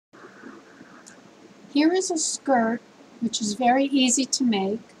Here is a skirt, which is very easy to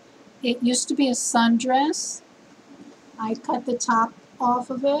make. It used to be a sundress. I cut the top off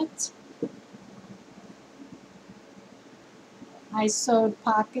of it. I sewed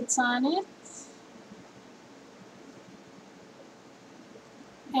pockets on it.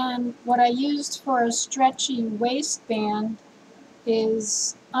 And what I used for a stretchy waistband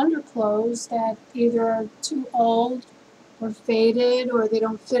is underclothes that either are too old or faded, or they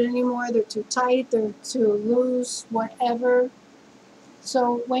don't fit anymore, they're too tight, they're too loose, whatever.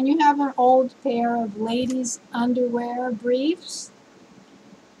 So when you have an old pair of ladies' underwear briefs,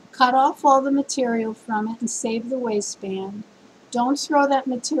 cut off all the material from it and save the waistband. Don't throw that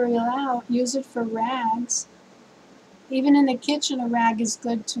material out, use it for rags. Even in the kitchen, a rag is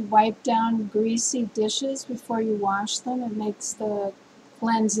good to wipe down greasy dishes before you wash them. It makes the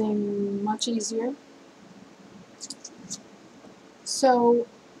cleansing much easier. So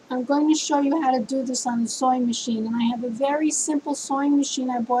I'm going to show you how to do this on the sewing machine. And I have a very simple sewing machine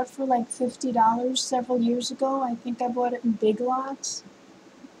I bought for like $50 several years ago. I think I bought it in Big Lots.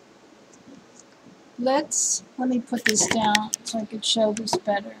 Let me put this down so I could show this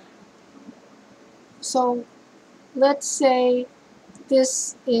better. So let's say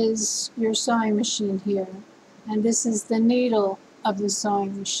this is your sewing machine here, and this is the needle of the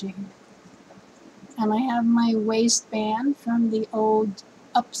sewing machine. And I have my waistband from the old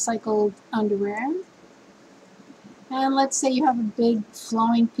upcycled underwear. And let's say you have a big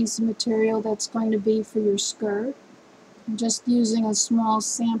flowing piece of material that's going to be for your skirt. I'm just using a small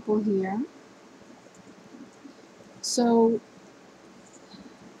sample here. So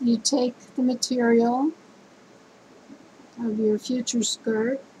you take the material of your future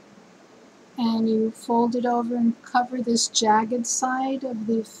skirt and you fold it over and cover this jagged side of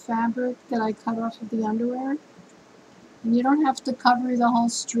the fabric that I cut off of the underwear. And you don't have to cover the whole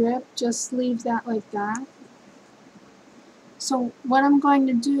strip, just leave that like that. So what I'm going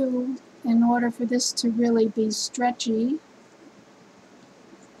to do in order for this to really be stretchy,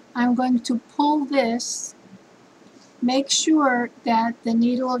 I'm going to pull this. Make sure that the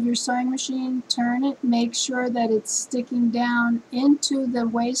needle of your sewing machine, turn it, make sure that it's sticking down into the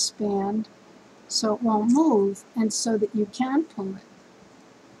waistband so it won't move and so that you can pull it.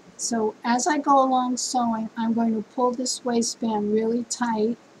 So as I go along sewing, I'm going to pull this waistband really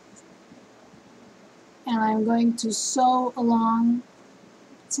tight and I'm going to sew along.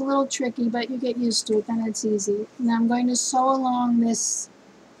 It's a little tricky, but you get used to it, then it's easy. And I'm going to sew along this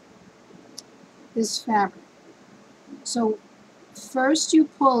fabric. So first you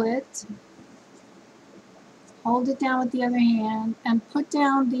pull it, hold it down with the other hand, and put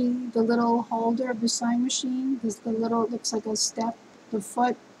down the little holder of the sewing machine. This the little, it looks like a step, the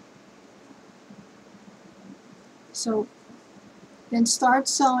foot. So then start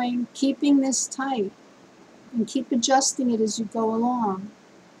sewing, keeping this tight, and keep adjusting it as you go along.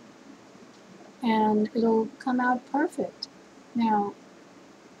 And it'll come out perfect. Now,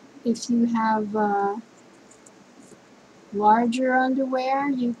 if you have larger underwear,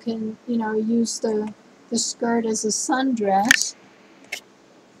 you can, use the skirt as a sundress.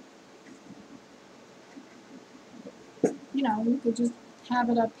 You could just have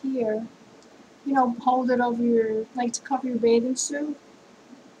it up here. Hold it over your, like to cover your bathing suit.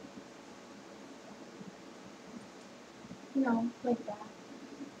 Like that.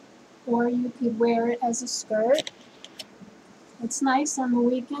 Or you could wear it as a skirt. It's nice on the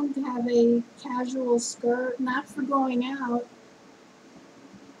weekend to have a casual skirt, not for going out,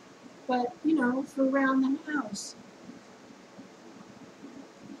 but, for around the house.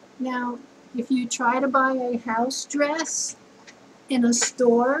 Now, if you try to buy a house dress in a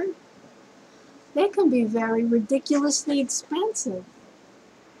store, they can be very ridiculously expensive.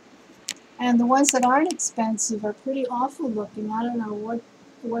 And the ones that aren't expensive are pretty awful looking. I don't know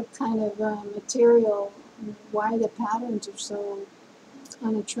what kind of material, why the patterns are so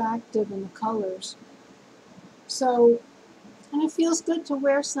unattractive in the colors. So, and it feels good to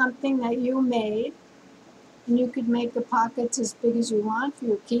wear something that you made, and you could make the pockets as big as you want for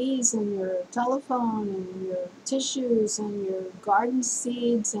your keys and your telephone and your tissues and your garden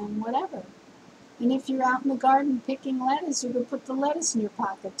seeds and whatever. And if you're out in the garden picking lettuce, you could put the lettuce in your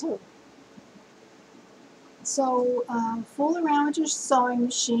pocket too. So fool around with your sewing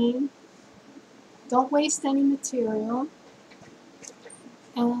machine. Don't waste any material.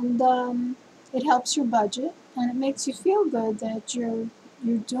 And it helps your budget, and it makes you feel good that you're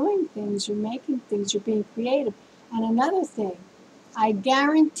doing things, you're making things, you're being creative. And another thing, I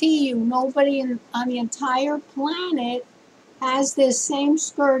guarantee you nobody on the entire planet has this same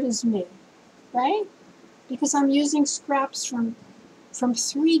skirt as me, right? Because I'm using scraps from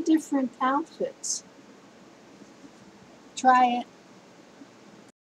 3 different outfits. Try it.